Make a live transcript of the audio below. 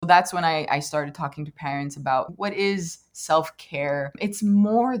that's when I started talking to parents about what is self-care. It's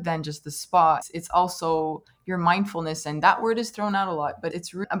more than just the spa. It's also your mindfulness. And that word is thrown out a lot, but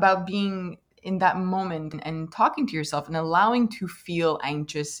it's about being in that moment and talking to yourself and allowing to feel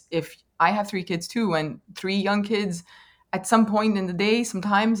anxious. If I have 3 kids too, and 3 young kids, at some point in the day,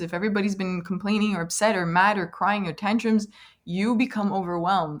 sometimes if everybody's been complaining or upset or mad or crying or tantrums, you become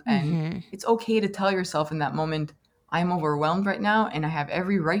overwhelmed. And it's okay to tell yourself in that moment, I'm overwhelmed right now and I have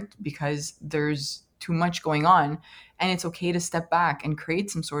every right because there's too much going on. And it's okay to step back and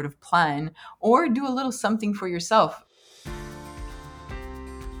create some sort of plan or do a little something for yourself.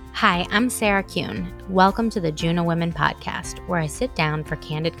 Hi, I'm Sarah Kuhn. Welcome to the Juno Women Podcast, where I sit down for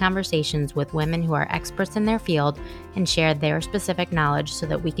candid conversations with women who are experts in their field and share their specific knowledge so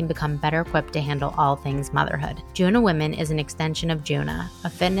that we can become better equipped to handle all things motherhood. Juno Women is an extension of Juna, a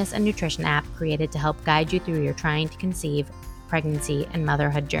fitness and nutrition app created to help guide you through your trying to conceive, pregnancy, and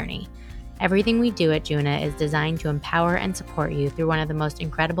motherhood journey. Everything we do at Juna is designed to empower and support you through one of the most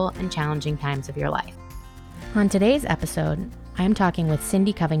incredible and challenging times of your life. On today's episode, I am talking with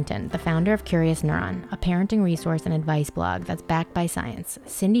Cindy Covington, the founder of Curious Neuron, a parenting resource and advice blog that's backed by science.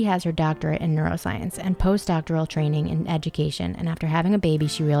 Cindy has her doctorate in neuroscience and postdoctoral training in education, and after having a baby,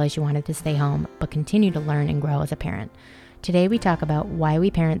 she realized she wanted to stay home, but continue to learn and grow as a parent. Today, we talk about why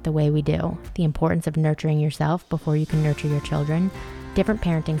we parent the way we do, the importance of nurturing yourself before you can nurture your children, different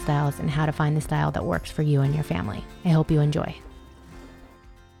parenting styles, and how to find the style that works for you and your family. I hope you enjoy.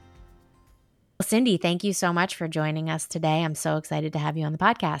 Cindy, thank you so much for joining us today. I'm so excited to have you on the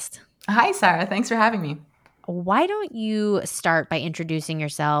podcast. Hi, Sarah. Thanks for having me. Why don't you start by introducing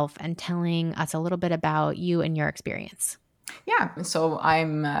yourself and telling us a little bit about you and your experience? Yeah, so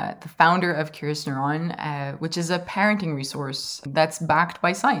I'm the founder of Curious Neuron, which is a parenting resource that's backed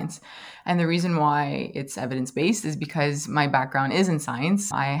by science. And the reason why it's evidence-based is because my background is in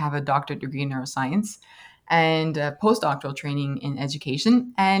science. I have a doctorate degree in neuroscience and postdoctoral training in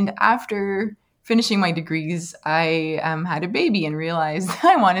education. And after finishing my degrees, I had a baby and realized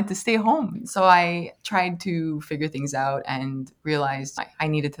I wanted to stay home. So I tried to figure things out and realized I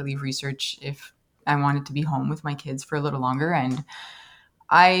needed to leave research if I wanted to be home with my kids for a little longer. And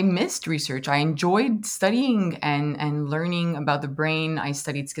I missed research. I enjoyed studying and learning about the brain. I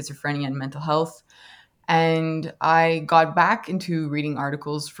studied schizophrenia and mental health. And I got back into reading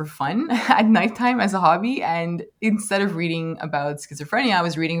articles for fun at nighttime as a hobby. And instead of reading about schizophrenia, I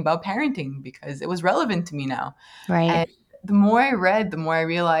was reading about parenting because it was relevant to me now. Right. And the more I read, the more I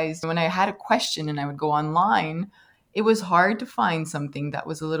realized when I had a question and I would go online, it was hard to find something that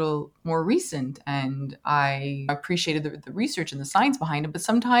was a little more recent. And I appreciated the research and the science behind it. But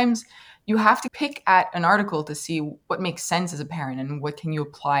sometimes you have to pick at an article to see what makes sense as a parent and what can you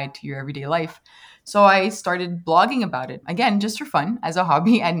apply to your everyday life. So I started blogging about it, again, just for fun, as a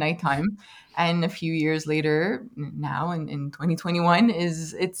hobby at nighttime. And a few years later, now in 2021,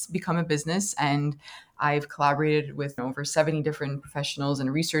 it's become a business. And I've collaborated with over 70 different professionals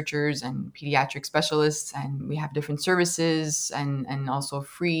and researchers and pediatric specialists. And we have different services and also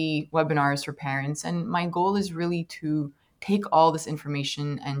free webinars for parents. And my goal is really to take all this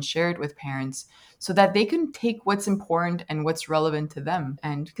information and share it with parents so that they can take what's important and what's relevant to them.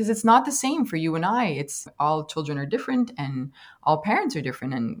 And because it's not the same for you and I, it's all children are different and all parents are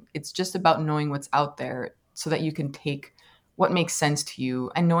different. And it's just about knowing what's out there so that you can take what makes sense to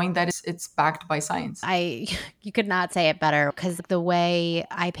you and knowing that it's backed by science. You could not say it better, because the way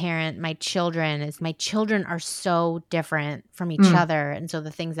I parent my children is my children are so different from each other. And so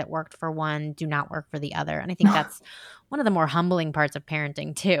the things that worked for one do not work for the other. And I think that's one of the more humbling parts of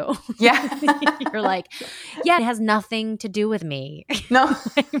parenting too. Yeah. You're like, yeah, it has nothing to do with me. No.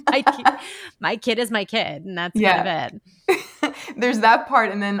 my kid is my kid, and that's Yeah. kind of it. There's that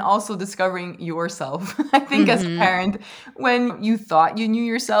part, and then also discovering yourself. I think as a parent, when you thought you knew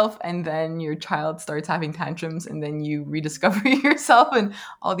yourself and then your child starts having tantrums and then you rediscover yourself and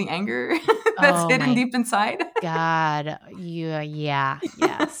all the anger that's hidden deep inside. God,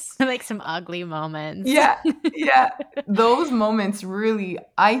 yes. Like some ugly moments. Yeah. Those moments really,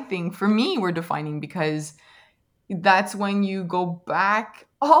 I think, for me, were defining because that's when you go back,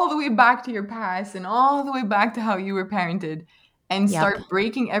 all the way back to your past and all the way back to how you were parented and start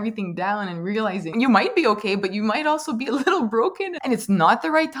breaking everything down and realizing you might be okay, but you might also be a little broken. And it's not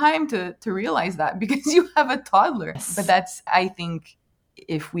the right time to realize that because you have a toddler. Yes. But that's, I think,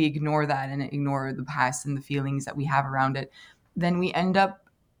 if we ignore that and ignore the past and the feelings that we have around it, then we end up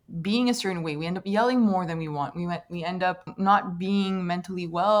being a certain way. We end up yelling more than we want. We end up not being mentally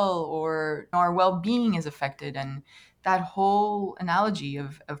well, or our well-being is affected. And that whole analogy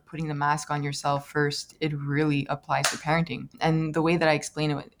of putting the mask on yourself first, it really applies to parenting. And the way that I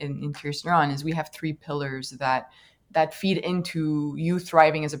explain it in Fierce Neuron is we have three pillars that feed into you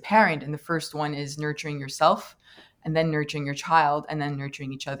thriving as a parent. And the first one is nurturing yourself, and then nurturing your child, and then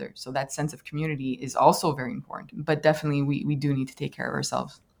nurturing each other. So that sense of community is also very important. But definitely we do need to take care of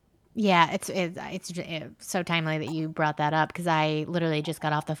ourselves. Yeah, it's so timely that you brought that up because I literally just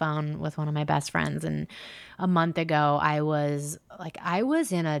got off the phone with one of my best friends, and a month ago I was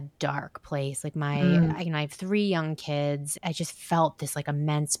in a dark place. Like Mm, I have 3 young kids. I just felt this like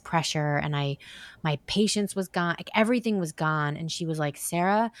immense pressure, and my patience was gone. Like everything was gone, and she was like,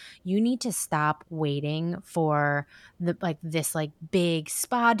 "Sarah, you need to stop waiting for this like big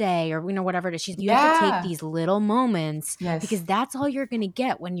spa day or whatever it is." You have to take yeah. these little moments Yes. because that's all you're going to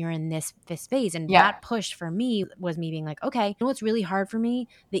get when you're in this phase. And Yeah. that push for me was me being like, okay, you know what's really hard for me?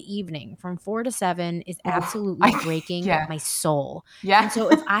 The evening from 4 to 7 is Oof. absolutely breaking Yeah. my soul. Yeah. And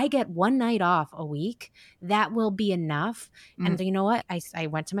so if I get one night off a week, that will be enough. And Mm, you know what? I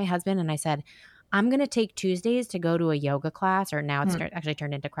went to my husband and I said, I'm going to take Tuesdays to go to a yoga class, or now it's mm, actually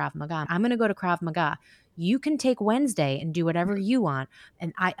turned into Krav Maga. I'm going to go to Krav Maga. You can take Wednesday and do whatever you want.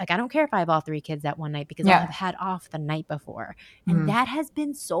 And I don't care if I have all 3 kids that one night because I'll have yeah. had off the night before. And Mm, that has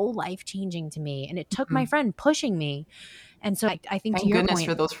been so life-changing to me. And it took my mm. friend pushing me. And so I think to Thank your goodness point,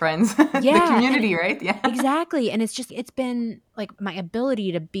 for those friends. The yeah, and community, right? Yeah. exactly. And it's been like my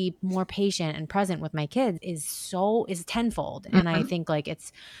ability to be more patient and present with my kids is tenfold. And I Mhm. think like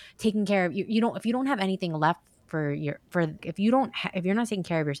it's taking care of you. You don't, if you don't have anything left if you don't, if you're not taking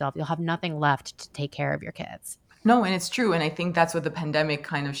care of yourself, you'll have nothing left to take care of your kids. No, and it's true. And I think that's what the pandemic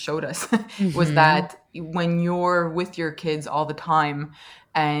kind of showed us was Hmm. that when you're with your kids all the time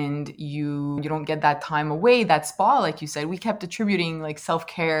and you don't get that time away, that spa, like you said, we kept attributing like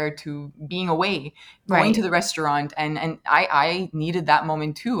self-care to being away, going to Right. the restaurant. And I needed that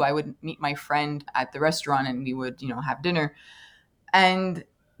moment too. I would meet my friend at the restaurant and we would, have dinner. And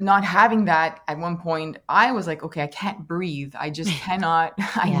not having that at one point, I was like, okay, I can't breathe. I just cannot.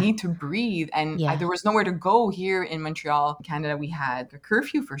 I Yeah. need to breathe. And Yeah. there was nowhere to go here in Montreal, Canada. We had a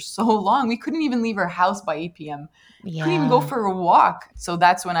curfew for so long. We couldn't even leave our house by 8 p.m. Couldn't even go Yeah. for a walk. So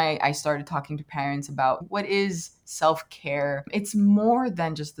that's when I started talking to parents about what is self care. It's more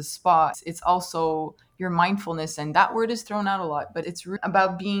than just the spa, it's also your mindfulness. And that word is thrown out a lot, but it's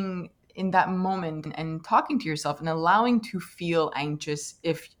about being in that moment and talking to yourself and allowing to feel anxious.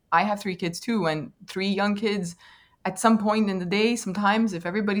 If I have 3 kids too, and 3 young kids, at some point in the day, sometimes if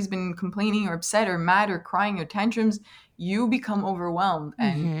everybody's been complaining or upset or mad or crying or tantrums, you become overwhelmed.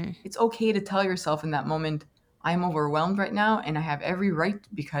 And Hmm. it's okay to tell yourself in that moment, I'm overwhelmed right now and I have every right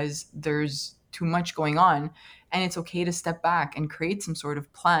because there's too much going on. And it's okay to step back and create some sort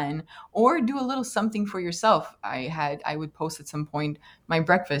of plan or do a little something for yourself. I would post at some point my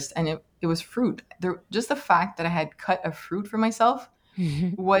breakfast and it was fruit. Just the fact that I had cut a fruit for myself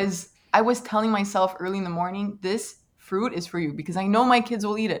was, I was telling myself early in the morning, this fruit is for you because I know my kids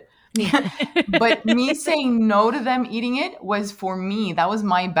will eat it. Yeah. But me saying no to them eating it was for me. That was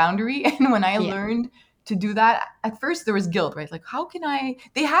my boundary. And when I Yeah. learned to do that, at first there was guilt, right? Like, how can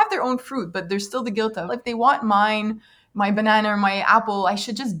they have their own fruit, but there's still the guilt of if they want mine, my banana or my apple, I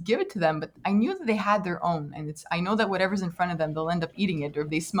should just give it to them. But I knew that they had their own. And I know that whatever's in front of them, they'll end up eating it. Or if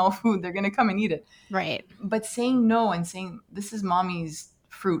they smell food, they're going to come and eat it. Right. But saying no and saying this is mommy's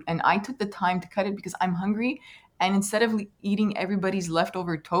fruit and I took the time to cut it because I'm hungry, and instead of eating everybody's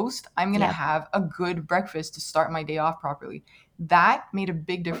leftover toast, I'm going to Yep. have a good breakfast to start my day off properly. That made a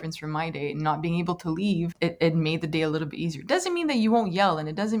big difference for my day. Not being able to leave, it made the day a little bit easier. Doesn't mean that you won't yell, and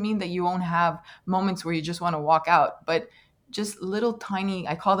it doesn't mean that you won't have moments where you just want to walk out, but just little tiny,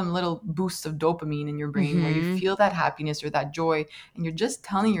 I call them little boosts of dopamine in your brain where you Hmm. feel that happiness or that joy, and you're just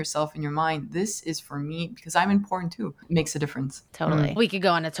telling yourself in your mind, this is for me because I'm important too. It makes a difference. Totally. We could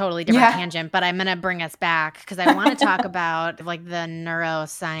go on a totally different Yeah. tangent, but I'm going to bring us back because I want to talk about like the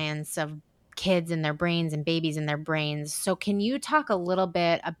neuroscience of kids and their brains and babies and their brains. So can you talk a little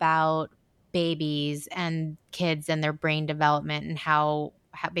bit about babies and kids and their brain development and how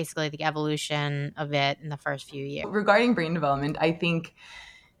basically the evolution of it in the first few years? Regarding brain development, I think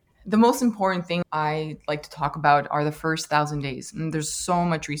the most important thing I like to talk about are the first 1,000 days. And there's so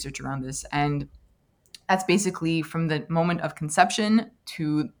much research around this. And that's basically from the moment of conception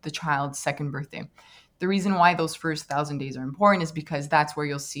to the child's second birthday. The reason why those first 1,000 days are important is because that's where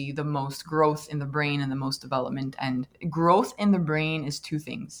you'll see the most growth in the brain and the most development. And growth in the brain is two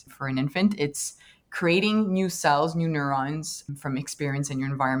things. For an infant, it's creating new cells, new neurons from experience in your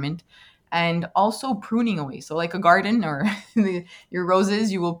environment, and also pruning away. So, like a garden or your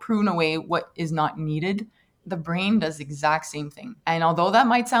roses, you will prune away what is not needed the brain does the exact same thing. And although that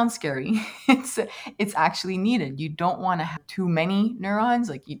might sound scary, it's actually needed. You don't want to have too many neurons,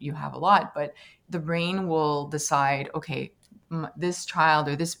 like you have a lot, but the brain will decide, okay, this child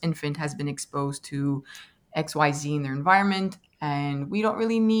or this infant has been exposed to XYZ in their environment, and we don't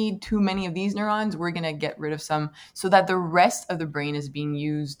really need too many of these neurons. We're going to get rid of some so that the rest of the brain is being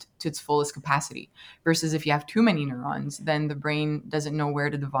used to its fullest capacity. Versus if you have too many neurons, then the brain doesn't know where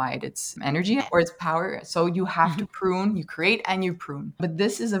to divide its energy or its power. So you have to prune, you create and you prune. But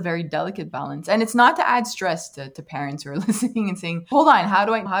this is a very delicate balance. And it's not to add stress to parents who are listening and saying, hold on, how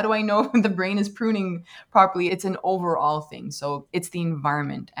do I know the brain is pruning properly? It's an overall thing. So it's the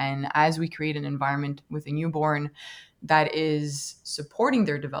environment. And as we create an environment with a newborn that is supporting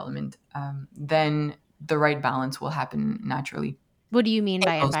their development, then the right balance will happen naturally. What do you mean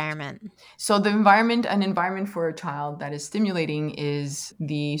by environment? So an environment for a child that is stimulating is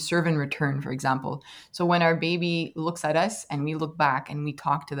the serve and return, for example. So when our baby looks at us and we look back and we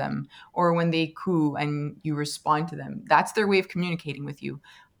talk to them, or when they coo and you respond to them, that's their way of communicating with you.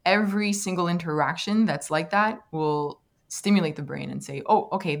 Every single interaction that's like that will stimulate the brain and say, oh,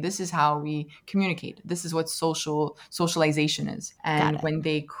 okay, this is how we communicate. This is what socialization is. And when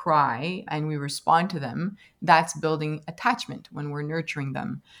they cry and we respond to them, that's building attachment when we're nurturing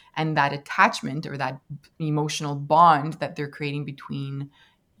them. And that attachment or that emotional bond that they're creating between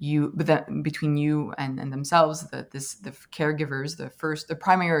you and themselves, the caregivers, the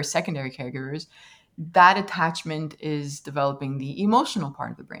primary or secondary caregivers, that attachment is developing the emotional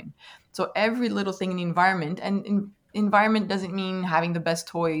part of the brain. So every little thing in the environment, and environment doesn't mean having the best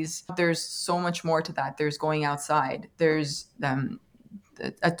toys. There's so much more to that. There's going outside. There's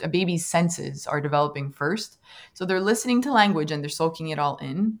a baby's senses are developing first. So they're listening to language and they're soaking it all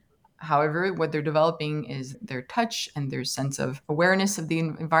in. However, what they're developing is their touch and their sense of awareness of the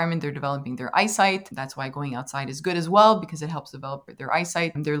environment. They're developing their eyesight. That's why going outside is good as well, because it helps develop their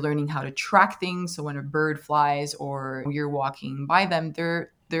eyesight. And they're learning how to track things. So when a bird flies or you're walking by them,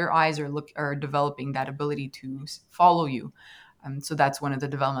 their eyes are developing that ability to follow you. So that's one of the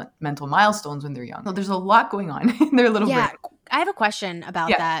developmental milestones when they're young. So there's a lot going on in their little brain. I have a question about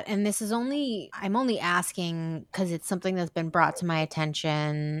that. And this is I'm only asking because it's something that's been brought to my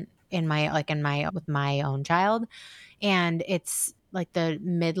attention with my own child. And it's like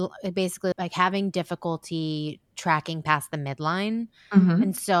basically like having difficulty tracking past the midline. Mm-hmm.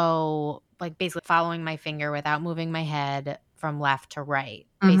 And so like basically following my finger without moving my head from left to right.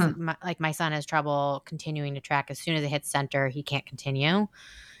 Basically, my son has trouble continuing to track. As soon as it hits center, he can't continue.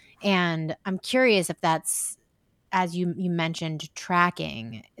 And I'm curious if that's, as you mentioned,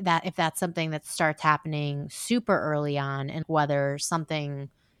 tracking, that if that's something that starts happening super early on and whether something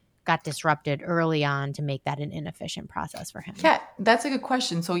got disrupted early on to make that an inefficient process for him. Yeah, that's a good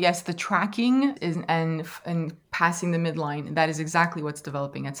question. So yes, the tracking and passing the midline, that is exactly what's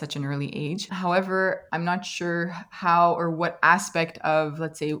developing at such an early age. However, I'm not sure how or what aspect of,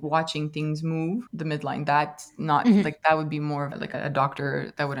 let's say, watching things move the midline. That's not like, that would be more of like a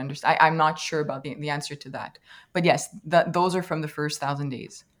doctor that would understand. I'm not sure about the answer to that. But yes, those are from the first 1,000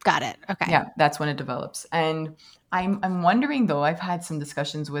 days. Got it. Okay. Yeah, that's when it develops. And I'm wondering though, I've had some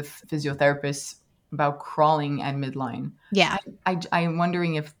discussions with physiotherapists about crawling at midline. Yeah. I'm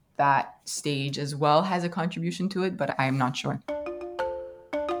wondering if that stage as well has a contribution to it, but I'm not sure.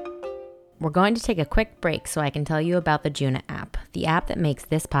 We're going to take a quick break so I can tell you about the Juna app, the app that makes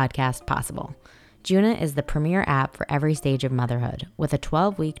this podcast possible. Juna is the premier app for every stage of motherhood, with a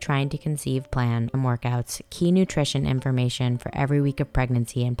 12-week trying to conceive plan and workouts, key nutrition information for every week of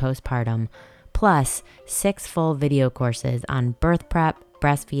pregnancy and postpartum, plus 6 full video courses on birth prep,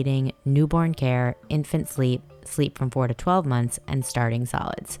 breastfeeding, newborn care, infant sleep from 4 to 12 months, and starting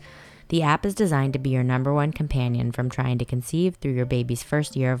solids. The app is designed to be your number one companion from trying to conceive through your baby's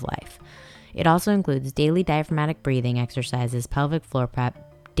first year of life. It also includes daily diaphragmatic breathing exercises, pelvic floor prep,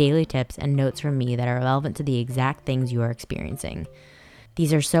 daily tips, and notes from me that are relevant to the exact things you are experiencing.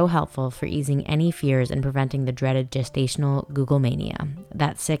 These are so helpful for easing any fears and preventing the dreaded gestational Google mania,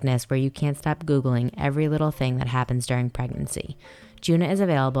 that sickness where you can't stop Googling every little thing that happens during pregnancy. Juna is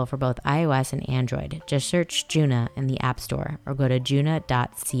available for both iOS and Android. Just search Juna in the App Store or go to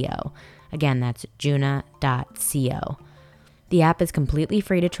juna.co. Again, that's juna.co. The app is completely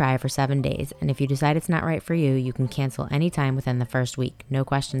free to try for 7 days, and if you decide it's not right for you, you can cancel anytime within the first week. No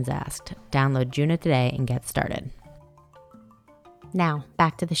questions asked. Download Juna today and get started. Now,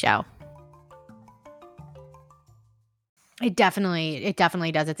 back to the show. It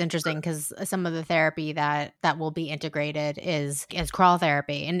definitely does. It's interesting because some of the therapy that will be integrated is crawl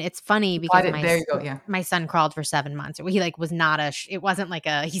therapy, and it's funny because There you go. Yeah. my son crawled for 7 months. He like was not it wasn't like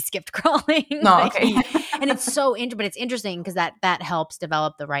he skipped crawling. No. Okay. And it's so but it's interesting because that helps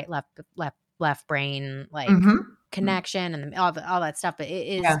develop the right left brain like connection and all that stuff. But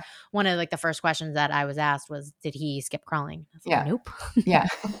it is one of like the first questions that I was asked was, did he skip crawling? I was like, nope. Yeah.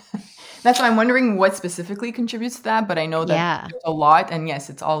 That's why I'm wondering what specifically contributes to that, but I know that there's a lot, and yes,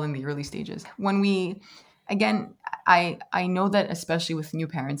 it's all in the early stages. Again, I know that especially with new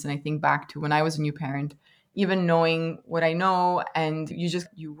parents, and I think back to when I was a new parent, even knowing what I know, and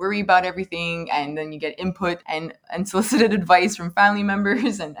you worry about everything, and then you get input and unsolicited advice from family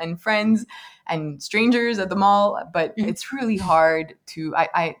members and friends and strangers at the mall, but it's really hard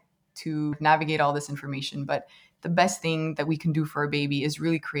to navigate all this information. But the best thing that we can do for a baby is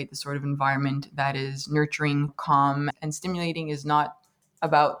really create the sort of environment that is nurturing, calm, and stimulating. Is not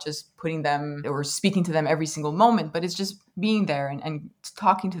about just putting them or speaking to them every single moment, but it's just being there and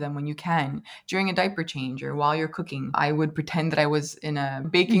talking to them when you can during a diaper change or while you're cooking. I would pretend that I was in a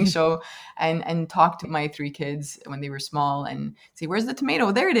baking show and talk to my 3 kids when they were small and say, where's the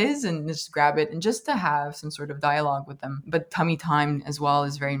tomato? There it is. And just grab it, and just to have some sort of dialogue with them. But tummy time as well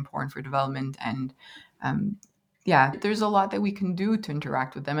is very important for development. And there's a lot that we can do to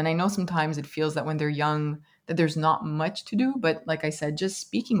interact with them. And I know sometimes it feels that when they're young, that there's not much to do. But like I said, just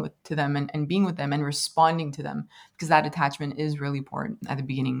speaking to them and being with them and responding to them, because that attachment is really important at the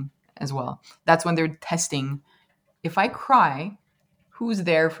beginning as well. That's when they're testing. If I cry, who's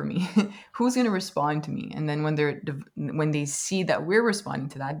there for me? Who's going to respond to me? And then when they see that we're responding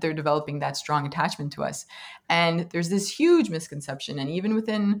to that, they're developing that strong attachment to us. And there's this huge misconception. And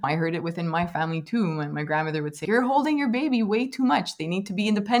even I heard it within my family too. My grandmother would say, you're holding your baby way too much. They need to be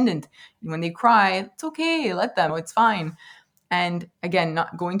independent. When they cry, it's okay. Let them. It's fine. And again,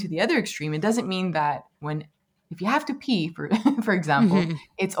 not going to the other extreme, it doesn't mean that if you have to pee, for example,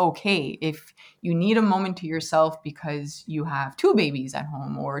 it's okay. If you need a moment to yourself because you have 2 babies at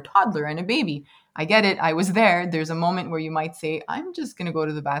home or a toddler and a baby, I get it. I was there. There's a moment where you might say, I'm just going to go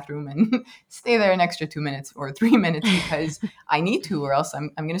to the bathroom and stay there an extra 2 minutes or 3 minutes because I need to, or else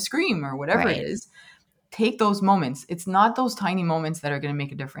I'm going to scream or whatever it is. Take those moments. It's not those tiny moments that are going to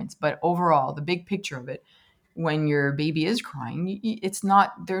make a difference, but overall, the big picture of it, when your baby is crying,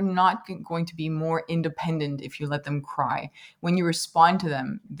 they're not going to be more independent if you let them cry. When you respond to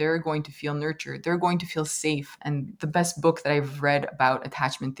them, they're going to feel nurtured. They're going to feel safe. And the best book that I've read about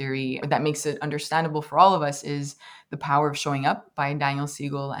attachment theory that makes it understandable for all of us is The Power of Showing Up by Daniel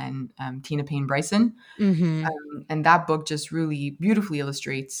Siegel and Tina Payne Bryson. And that book just really beautifully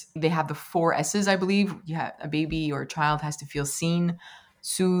illustrates. They have the 4 S's, I believe. Yeah, a baby or a child has to feel seen,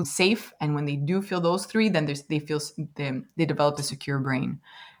 soothe, safe, and when they do feel those 3, then they develop a secure brain,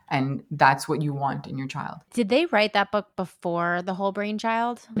 and that's what you want in your child. Did they write that book before The Whole Brain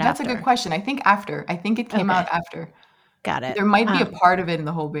Child? That's a good question. I think after. I think it came out after. Got it. There might be a part of it in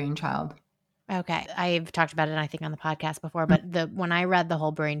The Whole Brain Child. Okay, I've talked about it, I think, on the podcast before. But when I read The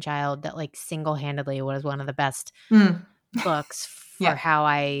Whole Brain Child, that like single-handedly was one of the best books for how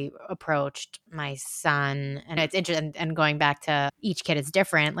I approached my son. And it's interesting. And going back to each kid is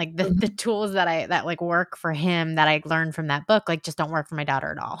different. Like the tools that like work for him that I learned from that book, like just don't work for my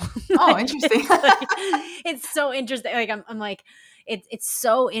daughter at all. Oh, interesting. It's so interesting. Like I'm like, it's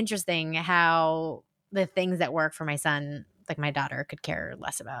so interesting how the things that work for my son, like my daughter could care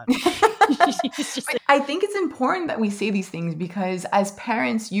less about. I think it's important that we say these things because as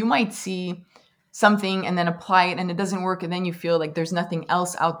parents, you might see something and then apply it and it doesn't work, and then you feel like there's nothing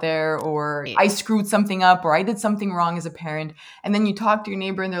else out there, or I screwed something up, or I did something wrong as a parent. And then you talk to your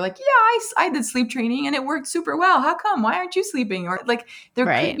neighbor and they're like, I did sleep training and it worked super well. How come? Why aren't you sleeping? Or like there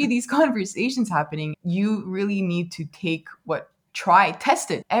could be these conversations happening. You really need to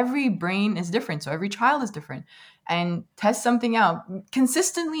test it. Every brain is different, so every child is different. And test something out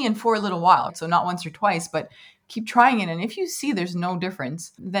consistently and for a little while. So not once or twice, but keep trying it. And if you see there's no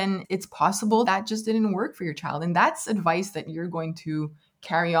difference, then it's possible that just didn't work for your child. And that's advice that you're going to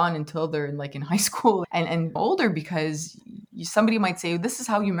carry on until they're in high school and older, because somebody might say, this is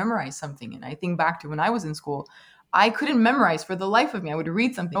how you memorize something. And I think back to when I was in school, I couldn't memorize for the life of me. I would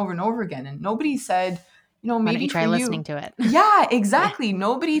read something over and over again. And nobody said, maybe why don't you try listening to it. Yeah, exactly.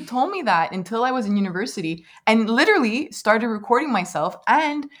 Nobody told me that until I was in university and literally started recording myself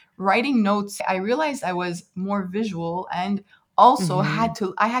and writing notes. I realized I was more visual and also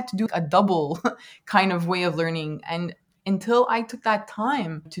I had to do a double kind of way of learning. And until I took that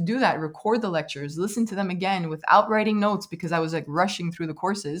time to do that, record the lectures, listen to them again without writing notes because I was like rushing through the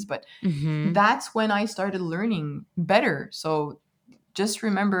courses. But that's when I started learning better. So just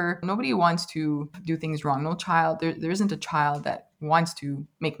remember, nobody wants to do things wrong. No child, there isn't a child that wants to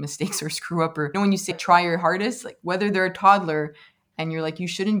make mistakes or screw up. Or when you say try your hardest, like whether they're a toddler and you're like, you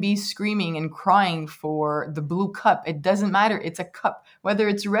shouldn't be screaming and crying for the blue cup. It doesn't matter. It's a cup. Whether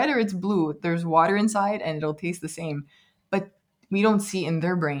it's red or it's blue, there's water inside and it'll taste the same. But we don't see in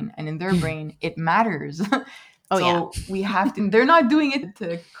their brain. And in their brain, it matters. We have to, they're not doing it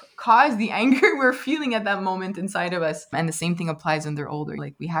to cause the anger we're feeling at that moment inside of us. And the same thing applies when they're older.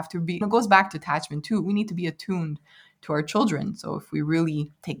 Like we have to be, it goes back to attachment too. We need to be attuned to our children. So if we really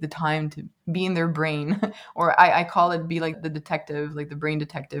take the time to be in their brain, or I call it be like the detective, like the brain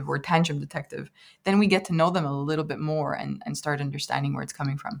detective or tantrum detective, then we get to know them a little bit more and start understanding where it's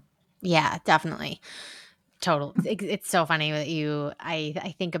coming from. Yeah, definitely. Total. It's so funny that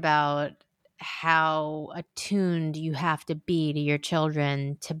I think about how attuned you have to be to your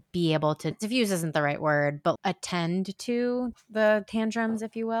children to be able to diffuse isn't the right word, but attend to the tantrums,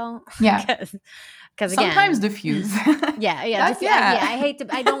 if you will. Yeah. Because sometimes diffuse.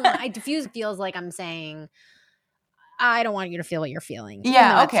 Diffuse feels like I'm saying, I don't want you to feel what you're feeling.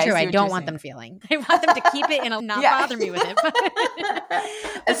 Yeah, okay. It's true. I don't want them feeling. I want them to keep it and not bother me with it. But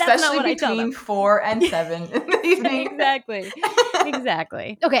especially between 4 and 7 in the evening.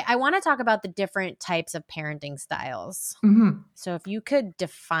 Exactly. Okay, I want to talk about the different types of parenting styles. So if you could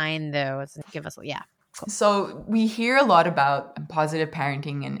define those and give us, Cool. So we hear a lot about positive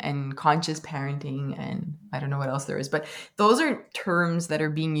parenting and conscious parenting, and I don't know what else there is, but those are terms that are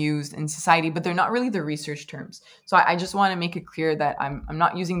being used in society, but they're not really the research terms. So I just want to make it clear that I'm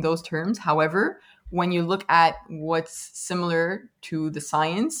not using those terms. However, when you look at what's similar to the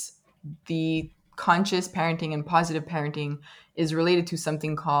science, the conscious parenting and positive parenting is related to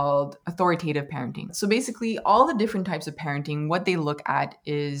something called authoritative parenting. So basically, all the different types of parenting, what they look at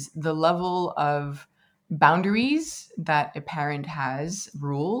is the level of boundaries that a parent has,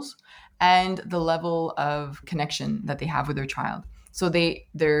 rules, and the level of connection that they have with their child. So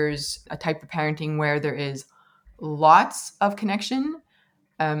there's a type of parenting where there is lots of connection.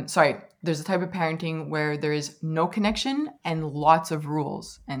 There's a type of parenting where there is no connection and lots of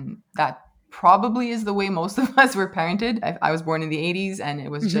rules. And that probably is the way most of us were parented. I was born in the 80s and it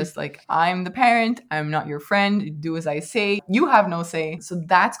was just like, I'm the parent, I'm not your friend, do as I say, you have no say. So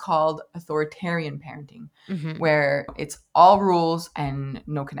that's called authoritarian parenting, where it's all rules and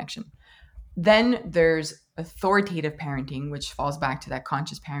no connection. Then there's authoritative parenting, which falls back to that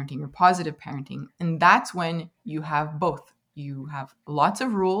conscious parenting or positive parenting. And that's when you have both. You have lots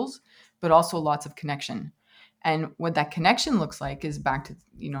of rules, but also lots of connection. And what that connection looks like is back to,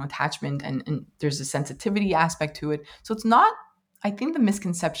 attachment, and there's a sensitivity aspect to it. So it's not, I think the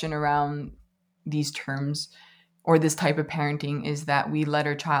misconception around these terms or this type of parenting is that we let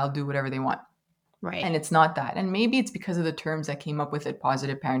our child do whatever they want. Right. And it's not that. And maybe it's because of the terms that came up with it,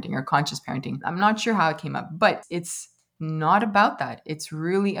 positive parenting or conscious parenting. I'm not sure how it came up, but it's not about that. It's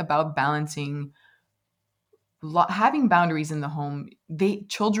really about balancing, having boundaries in the home.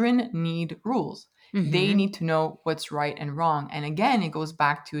 Children need rules. They need to know what's right and wrong. And again, it goes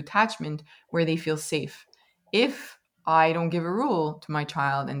back to attachment where they feel safe. If I don't give a rule to my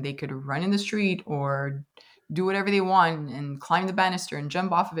child and they could run in the street or do whatever they want and climb the banister and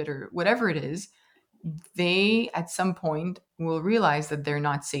jump off of it or whatever it is, they at some point will realize that they're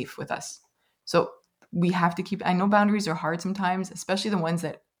not safe with us. So we have to I know boundaries are hard sometimes, especially the ones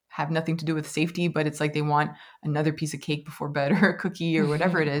that have nothing to do with safety, but it's like they want another piece of cake before bed or a cookie or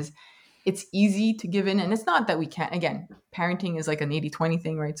whatever it is. It's easy to give in. And it's not that we can't. Again, parenting is like an 80-20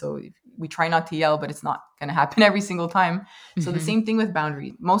 thing, right? So we try not to yell, but it's not going to happen every single time. So the same thing with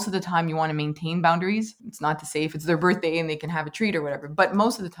boundaries. Most of the time you want to maintain boundaries. It's not to say if it's their birthday and they can have a treat or whatever, but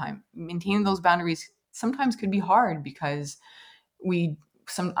most of the time maintaining those boundaries sometimes could be hard because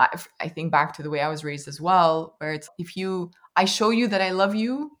I think back to the way I was raised as well, where it's I show you that I love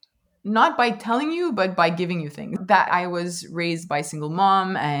you, not by telling you, but by giving you things. That I was raised by a single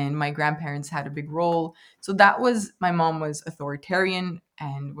mom and my grandparents had a big role. So my mom was authoritarian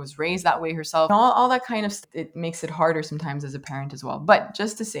and was raised that way herself. All that kind of stuff, it makes it harder sometimes as a parent as well. But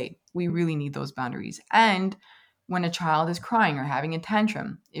just to say, we really need those boundaries. And when a child is crying or having a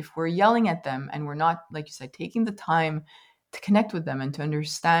tantrum, if we're yelling at them and we're not, like you said, taking the time to connect with them and to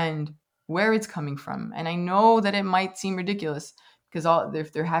understand where it's coming from. And I know that it might seem ridiculous, because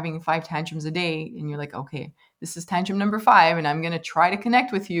if they're having 5 tantrums a day and you're like, okay, this is tantrum number 5 and I'm going to try to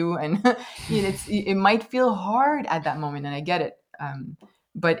connect with you. And it might feel hard at that moment. And I get it.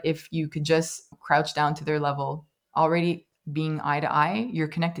 But if you could just crouch down to their level already being eye to eye, you're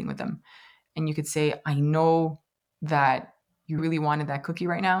connecting with them. And you could say, I know that you really wanted that cookie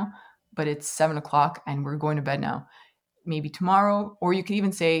right now, but it's 7 o'clock and we're going to bed now. Maybe tomorrow. Or you could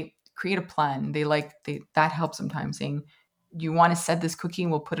even say, create a plan. That helps sometimes, saying, you want to set this cookie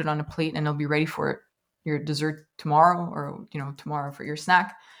and we'll put it on a plate and it'll be ready for your dessert tomorrow, or tomorrow for your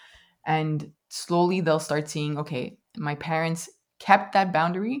snack. And slowly they'll start seeing, okay, my parents kept that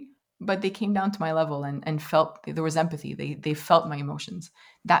boundary, but they came down to my level and felt there was empathy. They felt my emotions.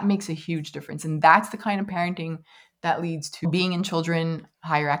 That makes a huge difference. And that's the kind of parenting that leads to being in children,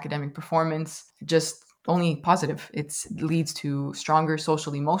 higher academic performance, just only positive. It leads to stronger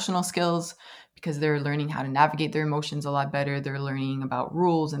social emotional skills because they're learning how to navigate their emotions a lot better. They're learning about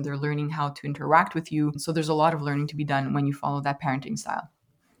rules and they're learning how to interact with you. So there's a lot of learning to be done when you follow that parenting style.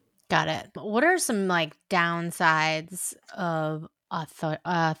 Got it. But what are some downsides of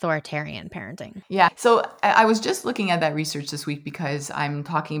authoritarian parenting? Yeah. So I was just looking at that research this week because I'm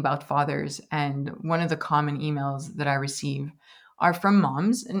talking about fathers. And one of the common emails that I receive are from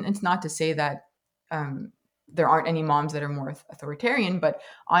moms. And it's not to say that there aren't any moms that are more authoritarian, but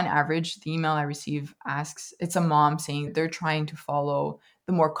on average, the email I receive asks, it's a mom saying they're trying to follow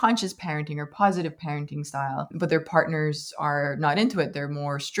the more conscious parenting or positive parenting style, but their partners are not into it. They're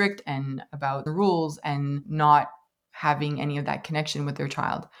more strict and about the rules and not having any of that connection with their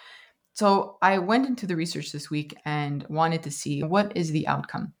child. So I went into the research this week and wanted to see what is the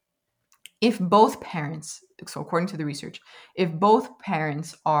outcome. If both parents, so according to the research, if both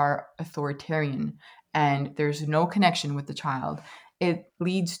parents are authoritarian and there's no connection with the child, it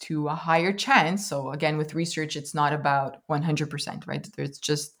leads to a higher chance. So again, with research, it's not about 100%, right? There's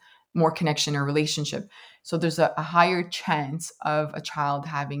just more connection or relationship. So there's a higher chance of a child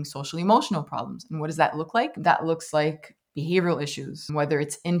having social emotional problems. And what does that look like? That looks like behavioral issues, whether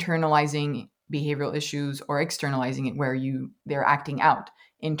it's internalizing behavioral issues or externalizing it where they're acting out.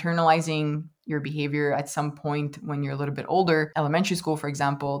 Internalizing your behavior at some point when you're a little bit older, elementary school, for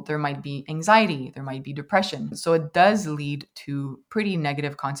example, there might be anxiety, there might be depression. So it does lead to pretty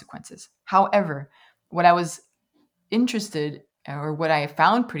negative consequences. However, what I was interested or what I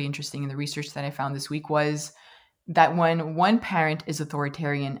found pretty interesting in the research that I found this week was that when one parent is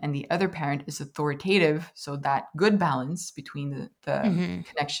authoritarian and the other parent is authoritative, so that good balance between the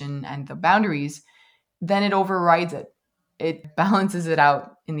connection and the boundaries, then it overrides it. It balances it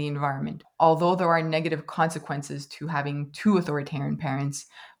out in the environment. Although there are negative consequences to having two authoritarian parents,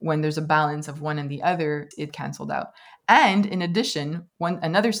 when there's a balance of one and the other, it canceled out. And in addition,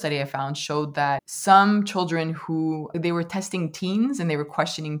 another study I found showed that some children they were testing teens and they were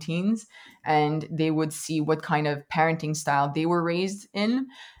questioning teens, and they would see what kind of parenting style they were raised in.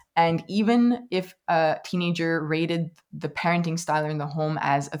 And even if a teenager rated the parenting style in the home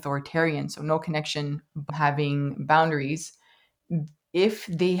as authoritarian, so no connection, having boundaries, if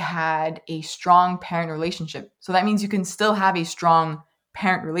they had a strong parent relationship, so that means you can still have a strong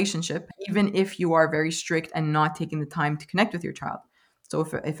parent relationship, even if you are very strict and not taking the time to connect with your child. So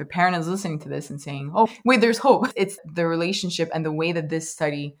if a parent is listening to this and saying, oh, wait, there's hope, it's the relationship. And the way that this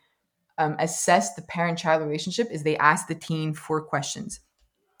study assessed the parent-child relationship is they asked the teen 4 questions.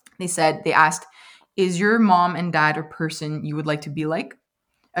 They asked, is your mom and dad a person you would like to be like?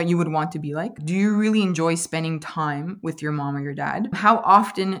 You would want to be like? Do you really enjoy spending time with your mom or your dad? How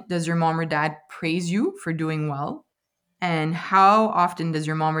often does your mom or dad praise you for doing well? And how often does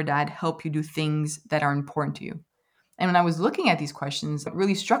your mom or dad help you do things that are important to you? And when I was looking at these questions, it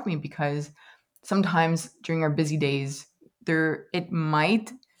really struck me because sometimes during our busy days, it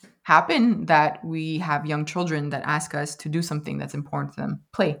might happen that we have young children that ask us to do something that's important to them,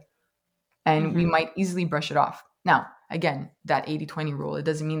 play. And we might easily brush it off. Now, again, that 80-20 rule, it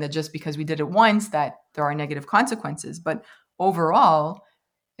doesn't mean that just because we did it once that there are negative consequences. But overall,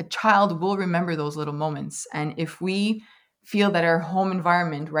 a child will remember those little moments. And if we feel that our home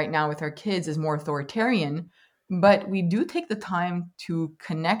environment right now with our kids is more authoritarian, but we do take the time to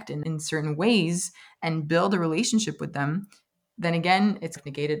connect in certain ways and build a relationship with them, then again, it's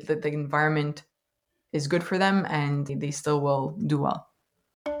negated that the environment is good for them and they still will do well.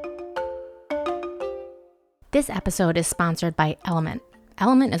 This episode is sponsored by Element.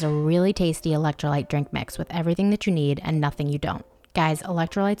 Element is a really tasty electrolyte drink mix with everything that you need and nothing you don't. Guys,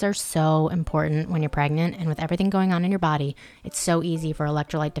 electrolytes are so important when you're pregnant, and with everything going on in your body, it's so easy for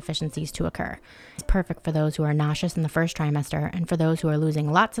electrolyte deficiencies to occur. It's perfect for those who are nauseous in the first trimester and for those who are losing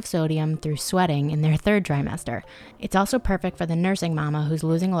lots of sodium through sweating in their third trimester. It's also perfect for the nursing mama who's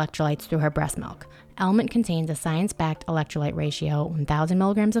losing electrolytes through her breast milk. Element contains a science-backed electrolyte ratio, 1,000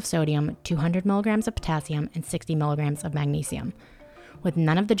 milligrams of sodium, 200 milligrams of potassium, and 60 milligrams of magnesium. with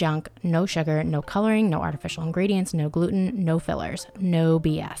none of the junk, no sugar, no coloring, no artificial ingredients, no gluten, no fillers, no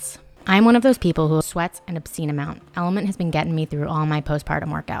BS. I'm one of those people who sweats an obscene amount. Element has been getting me through all my postpartum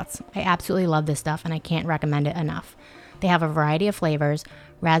workouts. I absolutely love this stuff and I can't recommend it enough. They have a variety of flavors.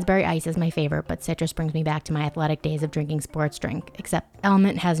 Raspberry ice is my favorite, but citrus brings me back to my athletic days of drinking sports drink, except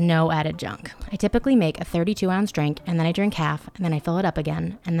Element has no added junk. I typically make a 32-ounce drink, and then I drink half, and then I fill it up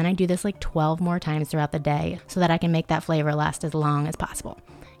again, and then I do this like 12 more times throughout the day so that I can make that flavor last as long as possible.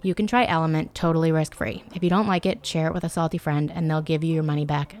 You can try Element totally risk-free. If you don't like it, share it with a salty friend, and they'll give you your money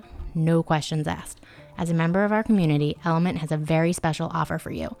back. No questions asked. As a member of our community, Element has a very special offer for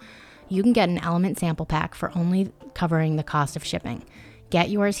you. You can get an Element sample pack for only covering the cost of shipping. Get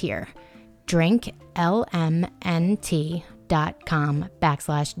yours here.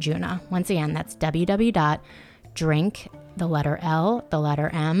 drinklmnt.com/Juna. Once again, that's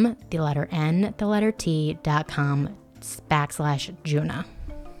www.drink.t.com/Juna.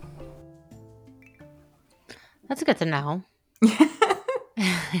 That's good to know.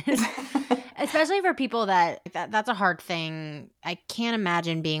 Especially for people that's a hard thing. I can't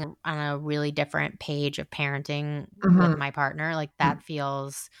imagine being on a really different page of parenting with my partner. Like that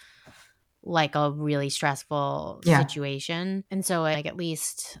feels like a really stressful situation. And so like at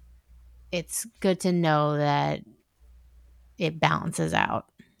least it's good to know that it balances out.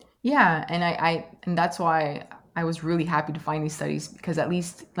 Yeah, and and that's why I was really happy to find these studies, because at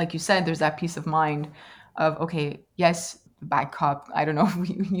least, like you said, there's that peace of mind of, okay, yes, bad cop. I don't know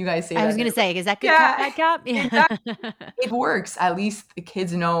if you guys say that. I was going to say, is that good cop, bad cop? Yeah. Exactly. It works. At least the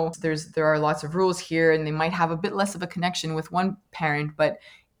kids know there are lots of rules here, and they might have a bit less of a connection with one parent, but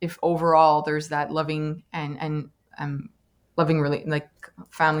if overall there's that loving and loving like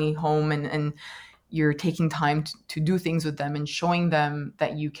family home, and you're taking time to do things with them and showing them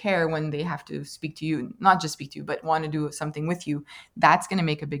that you care when they have to speak to you, not just speak to you, but want to do something with you, that's going to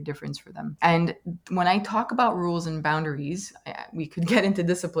make a big difference for them. And when I talk about rules and boundaries, we could get into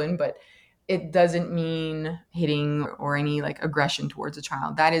discipline, but it doesn't mean hitting or any like aggression towards a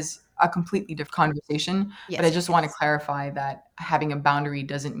child. That is a completely different conversation. Yes. But I just want to clarify that having a boundary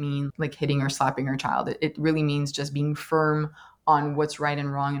doesn't mean like hitting or slapping our child. It really means just being firm on what's right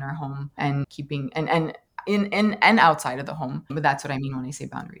and wrong in our home, and keeping and outside of the home. But that's what I mean when I say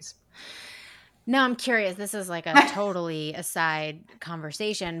boundaries. Now I'm curious. This is like a totally aside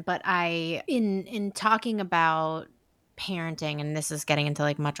conversation, but in talking about parenting, and this is getting into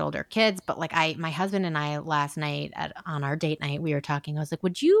like much older kids, but like my husband and I last night on our date night, we were talking. I was like,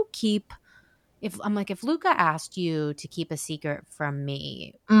 would you keep if Luca asked you to keep a secret from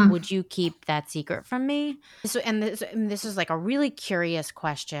me, would you keep that secret from me? So, and this is like a really curious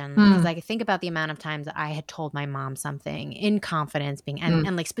question, because I think about the amount of times that I had told my mom something in confidence,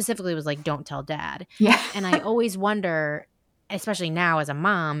 and like specifically was like, don't tell dad. Yeah. And I always wonder, especially now as a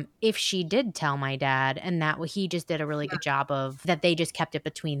mom, if she did tell my dad, and that he just did a really good job of that, they just kept it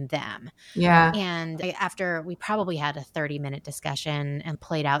between them. Yeah. And after we probably had a 30-minute discussion and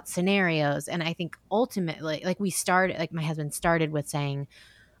played out scenarios, and I think ultimately, like my husband started with saying,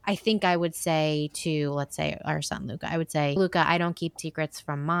 I think I would say to, let's say, our son Luca, I would say, Luca, I don't keep secrets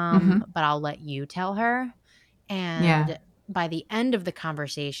from mom, but I'll let you tell her. And by the end of the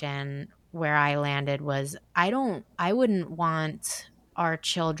conversation, where I landed was, I wouldn't want our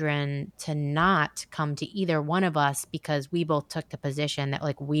children to not come to either one of us, because we both took the position that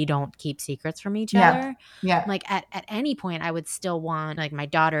like we don't keep secrets from each other. Yeah. Like at any point, I would still want like my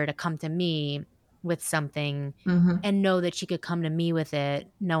daughter to come to me with something and know that she could come to me with it,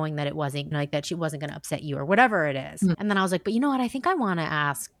 knowing that it wasn't like that she wasn't going to upset you or whatever it is. And then I was like, but you know what? I think I want to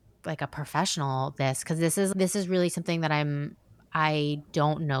ask like a professional this, because this is really something that I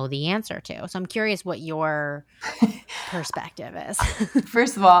don't know the answer to. So I'm curious what your perspective is.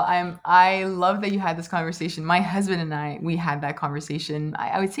 First of all, I love that you had this conversation. My husband and we had that conversation,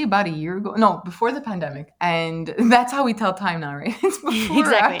 I would say about a year ago. No, before the pandemic. And that's how we tell time now, right? It's before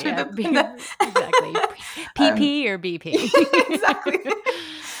exactly, or after the pandemic. Exactly. PP or BP. Exactly.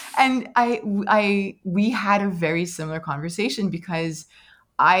 And we had a very similar conversation, because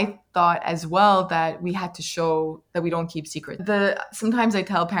I thought as well that we had to show that we don't keep secrets. Sometimes I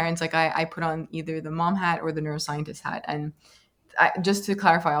tell parents, like I put on either the mom hat or the neuroscientist hat. And just to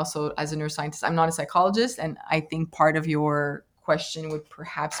clarify also, as a neuroscientist, I'm not a psychologist. And I think part of your question would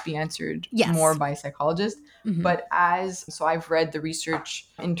perhaps be answered more by a psychologist. But so I've read the research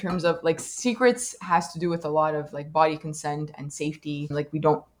in terms of like secrets has to do with a lot of like body consent and safety. Like we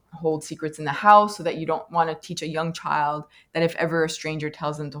don't hold secrets in the house, so that you don't want to teach a young child that if ever a stranger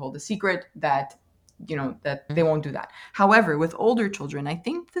tells them to hold a secret, that that they won't do that. However, with older children, I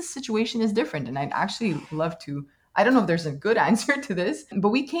think the situation is different, and I'd actually love to I don't know if there's a good answer to this, but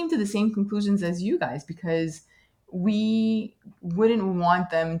we came to the same conclusions as you guys because we wouldn't want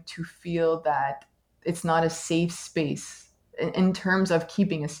them to feel that it's not a safe space in terms of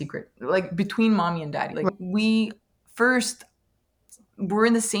keeping a secret, like between mommy and daddy. Like we first, we're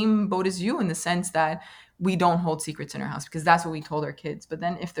in the same boat as you in the sense that we don't hold secrets in our house because that's what we told our kids. But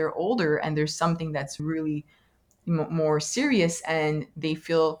then if they're older and there's something that's really more serious and they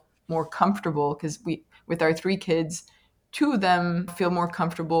feel more comfortable, because we, with our three kids, two of them feel more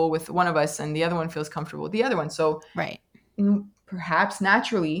comfortable with one of us and the other one feels comfortable with the other one. So Right. perhaps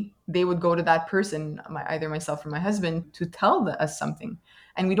naturally they would go to that person, either myself or my husband, to tell us something,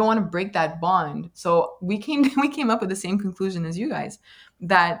 and we don't want to break that bond. So we came up with the same conclusion as you guys,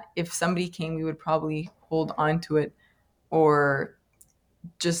 that if somebody came, we would probably hold on to it, or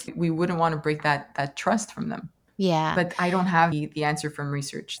just we wouldn't want to break that trust from them. Yeah. But I don't have the answer from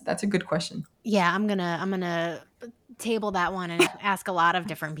research. That's a good question. Yeah, I'm gonna table that one and ask a lot of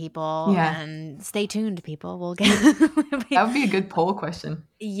different people. Yeah. And stay tuned, people. We'll get That would be a good poll question.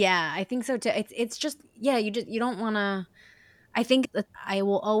 Yeah, I think so too. It's just, yeah, you don't want to. I think that I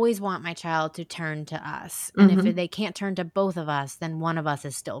will always want my child to turn to us, and if they can't turn to both of us, then one of us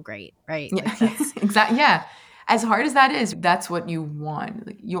is still great, right? Yeah, Like that's exactly. Yeah, as hard as that is, that's what you want.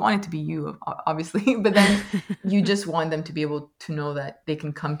 Like, you want it to be you, obviously, but then you just want them to be able to know that they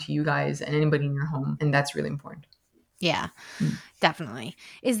can come to you guys and anybody in your home, and that's really important. Yeah, definitely.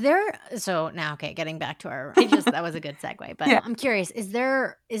 Is there, so now, okay, getting back to that was a good segue, but I'm curious, is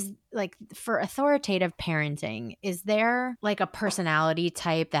like for authoritative parenting, is there like a personality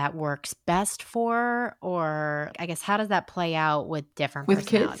type that works best for, or I guess, how does that play out with different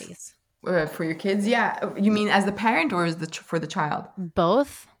personalities? Kids? For your kids? Yeah. You mean as the parent or as for the child?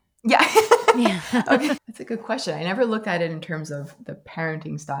 Both. Yeah. Yeah. Okay. That's a good question. I never looked at it in terms of the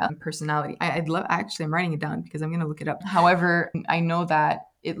parenting style and personality. I'd love, actually, I'm writing it down because I'm going to look it up. However, I know that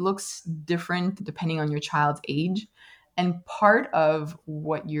it looks different depending on your child's age. And part of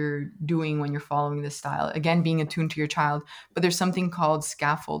what you're doing when you're following this style, again, being attuned to your child, but there's something called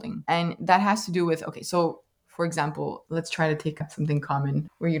scaffolding. And that has to do with, okay, so for example, let's try to take something common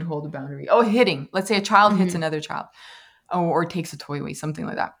where you'd hold a boundary. Oh, hitting. Let's say a child hits another child, or takes a toy away, something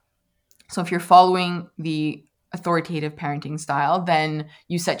like that. So if you're following the authoritative parenting style, then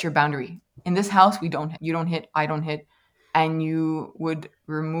you set your boundary. In this house, you don't hit, I don't hit, and you would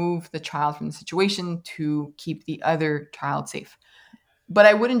remove the child from the situation to keep the other child safe. But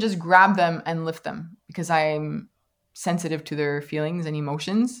I wouldn't just grab them and lift them because I'm sensitive to their feelings and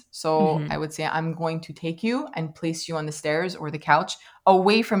emotions. So I would say, I'm going to take you and place you on the stairs or the couch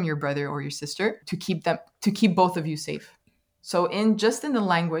away from your brother or your sister to keep both of you safe. So in the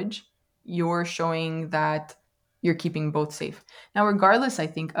language, you're showing that you're keeping both safe. Now, regardless, I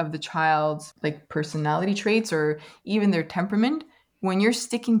think, of the child's like personality traits or even their temperament, when you're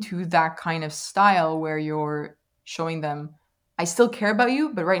sticking to that kind of style where you're showing them, I still care about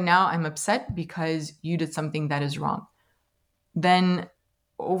you, but right now I'm upset because you did something that is wrong, then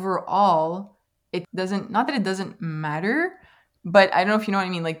overall, it doesn't, not that it doesn't matter, but I don't know if you know what I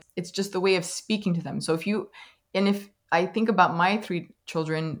mean. Like, it's just the way of speaking to them. So if I think about my three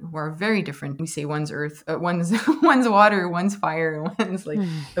children who are very different, we say one's earth, one's water, one's fire, one's like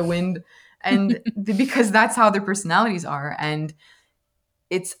the wind, and because that's how their personalities are. And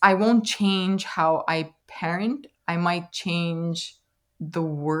I won't change how I parent. I might change the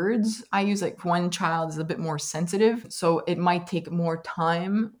words I use. Like, one child is a bit more sensitive, so it might take more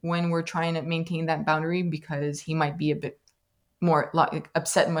time when we're trying to maintain that boundary because he might be a bit more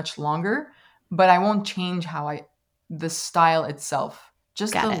upset much longer. But I won't change the style itself,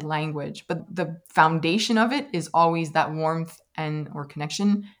 just the language. But the foundation of it is always that warmth or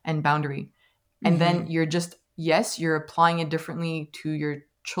connection and boundary. And then you're just, yes, you're applying it differently to your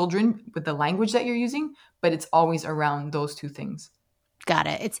children with the language that you're using, but it's always around those two things. Got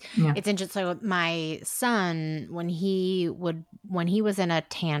it. It's interesting. So my son, when he was in a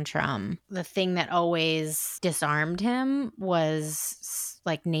tantrum, the thing that always disarmed him was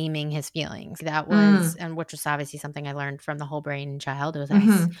like naming his feelings. That was, and which was obviously something I learned from the Whole Brain Child. It was,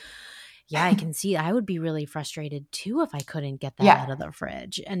 I can see I would be really frustrated too if I couldn't get that out of the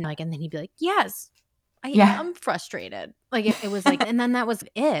fridge. And then he'd be like, yes, I'm frustrated. Like it was like, and then that was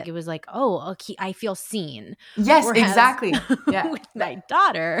it. It was like, oh, okay, I feel seen. Yes, exactly. Yeah. With my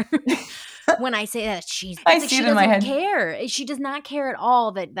daughter, when I say that, she doesn't care. She does not care at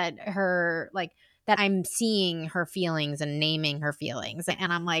all that I'm seeing her feelings and naming her feelings.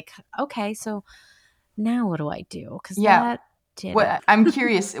 And I'm like, okay, so now what do I do? Because that did. What I'm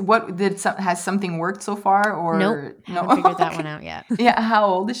curious, has something worked so far or Nope, no? haven't figured that one out yet. Yeah, how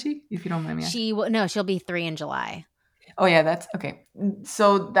old is she? If you don't mind me asking. She'll be 3 in July. Oh yeah, that's okay.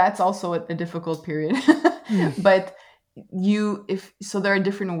 So that's also a difficult period. But there are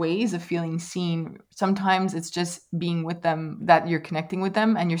different ways of feeling seen. Sometimes it's just being with them, that you're connecting with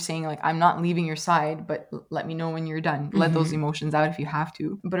them and you're saying like, I'm not leaving your side, but let me know when you're done. Let those emotions out if you have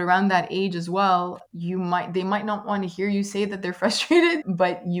to. But around that age as well, they might not want to hear you say that they're frustrated,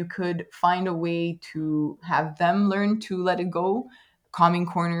 but you could find a way to have them learn to let it go. Calming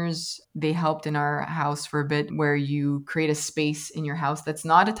corners, they helped in our house for a bit, where you create a space in your house that's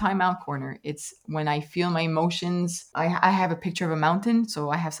not a timeout corner. It's when I feel my emotions. I have a picture of a mountain. So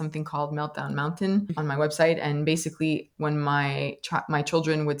I have something called Meltdown Mountain on my website. And basically when my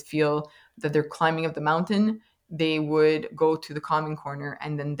children would feel that they're climbing up the mountain, they would go to the calming corner.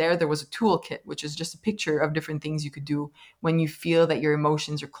 And then there was a toolkit, which is just a picture of different things you could do when you feel that your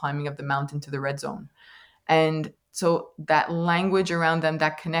emotions are climbing up the mountain to the red zone. And so that language around them,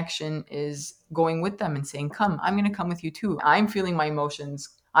 that connection, is going with them and saying, come, I'm going to come with you too. I'm feeling my emotions.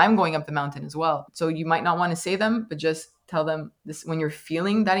 I'm going up the mountain as well. So you might not want to say them, but just tell them this when you're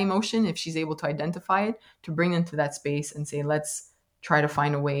feeling that emotion, if she's able to identify it, to bring them to that space and say, let's try to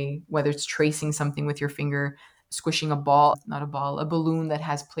find a way, whether it's tracing something with your finger, squishing a balloon that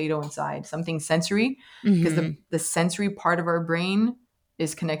has Play-Doh inside, something sensory, because the sensory part of our brain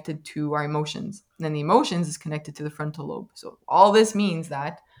is connected to our emotions. And then the emotions is connected to the frontal lobe. So all this means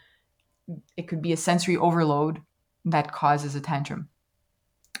that it could be a sensory overload that causes a tantrum,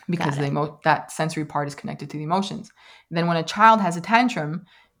 because that sensory part is connected to the emotions. And then when a child has a tantrum,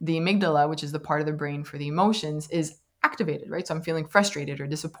 the amygdala, which is the part of the brain for the emotions, is activated, right? So I'm feeling frustrated or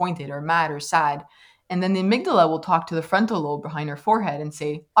disappointed or mad or sad. And then the amygdala will talk to the frontal lobe behind our forehead and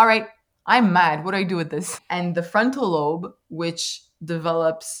say, all right, I'm mad. What do I do with this? And the frontal lobe, which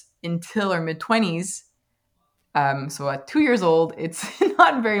develops until our mid-20s, so at 2 years old, it's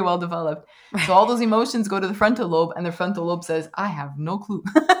not very well developed. So all those emotions go to the frontal lobe, and the frontal lobe says, I have no clue.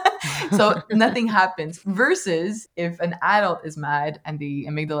 So nothing happens. Versus if an adult is mad and the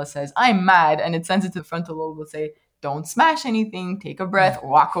amygdala says, I'm mad, and it sends it to the frontal lobe, will say, don't smash anything, take a breath,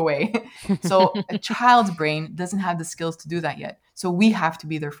 walk away. So a child's brain doesn't have the skills to do that yet. So we have to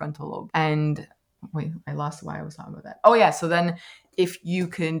be their frontal lobe. And wait, I lost why I was talking about that. Oh yeah. So then if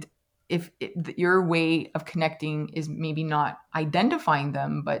your way of connecting is maybe not identifying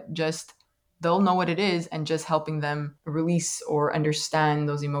them, but just they'll know what it is, and just helping them release or understand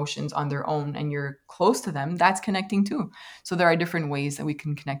those emotions on their own, and you're close to them, that's connecting too. So there are different ways that we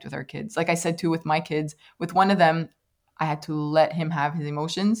can connect with our kids. Like I said too, with my kids, with one of them, I had to let him have his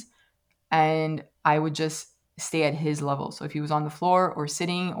emotions, and I would just stay at his level. So if he was on the floor or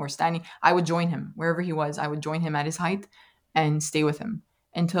sitting or standing, I would join him wherever he was. I would join him at his height and stay with him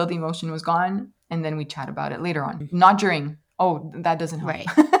until the emotion was gone. And then we chat about it later on. Not during. Oh, that doesn't help. Right.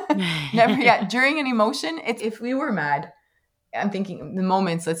 Never. Yeah. During an emotion, if we were mad, I'm thinking the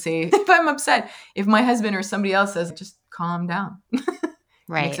moments, let's say, if I'm upset, if my husband or somebody else says, just calm down.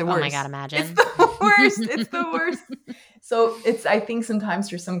 Right. Makes it worse. Oh my God, imagine. It's the worst. It's the worst. So I think sometimes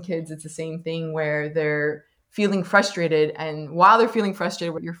for some kids, it's the same thing where they're feeling frustrated. And while they're feeling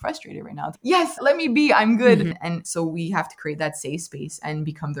frustrated, you're frustrated right now. Yes, let me be, I'm good. And so we have to create that safe space and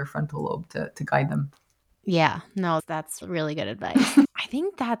become their frontal lobe to guide them. Yeah, no, that's really good advice. I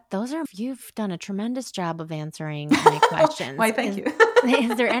think that you've done a tremendous job of answering my questions. Why, thank you.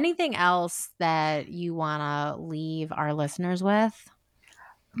 Is there anything else that you want to leave our listeners with?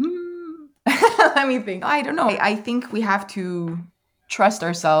 Let me think. I don't know. I think we have to trust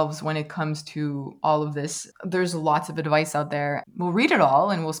ourselves when it comes to all of this. There's lots of advice out there. We'll read it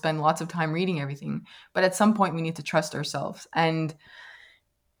all and we'll spend lots of time reading everything. But at some point, we need to trust ourselves. And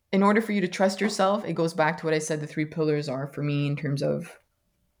in order for you to trust yourself, it goes back to what I said the 3 pillars are for me in terms of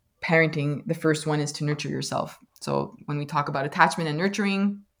parenting. The first one is to nurture yourself. So when we talk about attachment and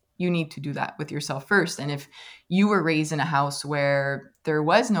nurturing, you need to do that with yourself first. And if you were raised in a house where there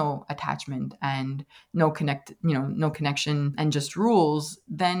was no attachment and no connection and just rules,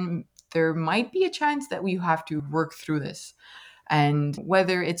 then there might be a chance that we have to work through this. And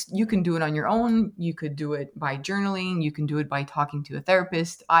whether you can do it on your own, you could do it by journaling, you can do it by talking to a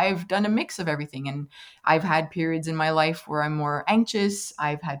therapist. I've done a mix of everything. And I've had periods in my life where I'm more anxious.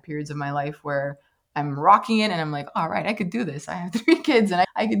 I've had periods of my life where I'm rocking it and I'm like, all right, I could do this. I have 3 kids and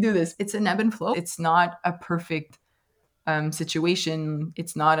I could do this. It's an ebb and flow. It's not a perfect situation.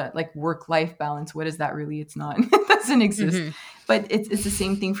 It's not a like work-life balance. What is that really? It's not. It doesn't exist. But it's the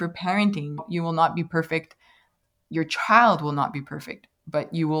same thing for parenting. You will not be perfect. Your child will not be perfect.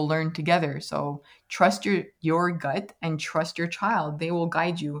 but you will learn together. So trust your gut and trust your child. They will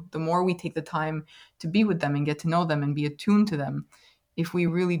guide you. The more we take the time to be with them and get to know them and be attuned to them, if we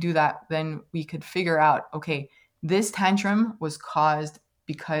really do that, then we could figure out, okay, this tantrum was caused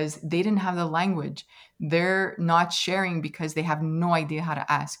because they didn't have the language. They're not sharing because they have no idea how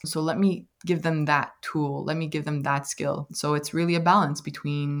to ask. So let me give them that tool. Let me give them that skill. So it's really a balance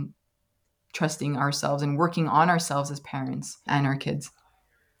between trusting ourselves and working on ourselves as parents and our kids.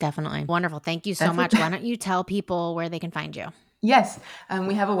 Definitely. Wonderful. Thank you so much. Why don't you tell people where they can find you? Yes.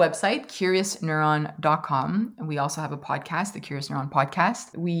 We have a website, curiousneuron.com. And we also have a podcast, the Curious Neuron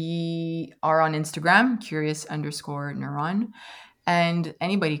Podcast. We are on Instagram, curious_neuron. And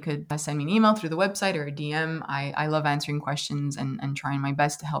anybody could send me an email through the website or a DM. I love answering questions and trying my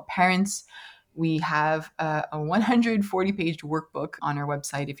best to help parents. We have a 140-page workbook on our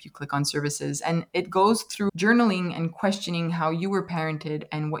website if you click on services, and it goes through journaling and questioning how you were parented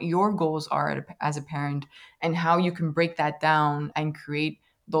and what your goals are as a parent, and how you can break that down and create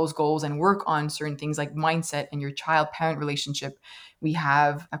those goals and work on certain things like mindset and your child-parent relationship. We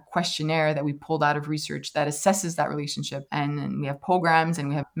have a questionnaire that we pulled out of research that assesses that relationship, and we have programs, and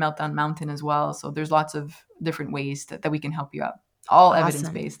we have Meltdown Mountain as well. So there's lots of different ways that we can help you out. All Awesome.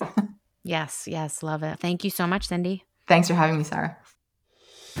 Evidence-based. Yes, love it. Thank you so much, Cindy. Thanks for having me, Sarah.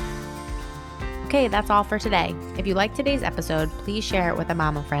 Okay, that's all for today. If you liked today's episode, please share it with a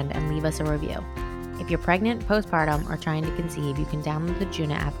mama friend and leave us a review. If you're pregnant, postpartum, or trying to conceive, you can download the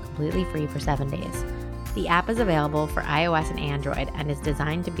Juna app completely free for 7 days. The app is available for iOS and Android and is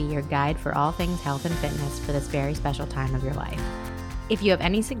designed to be your guide for all things health and fitness for this very special time of your life. If you have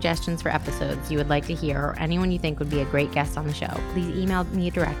any suggestions for episodes you would like to hear, or anyone you think would be a great guest on the show, please email me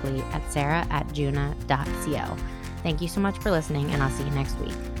directly at sarah@juna.co. Thank you so much for listening, and I'll see you next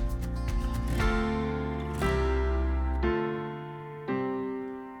week.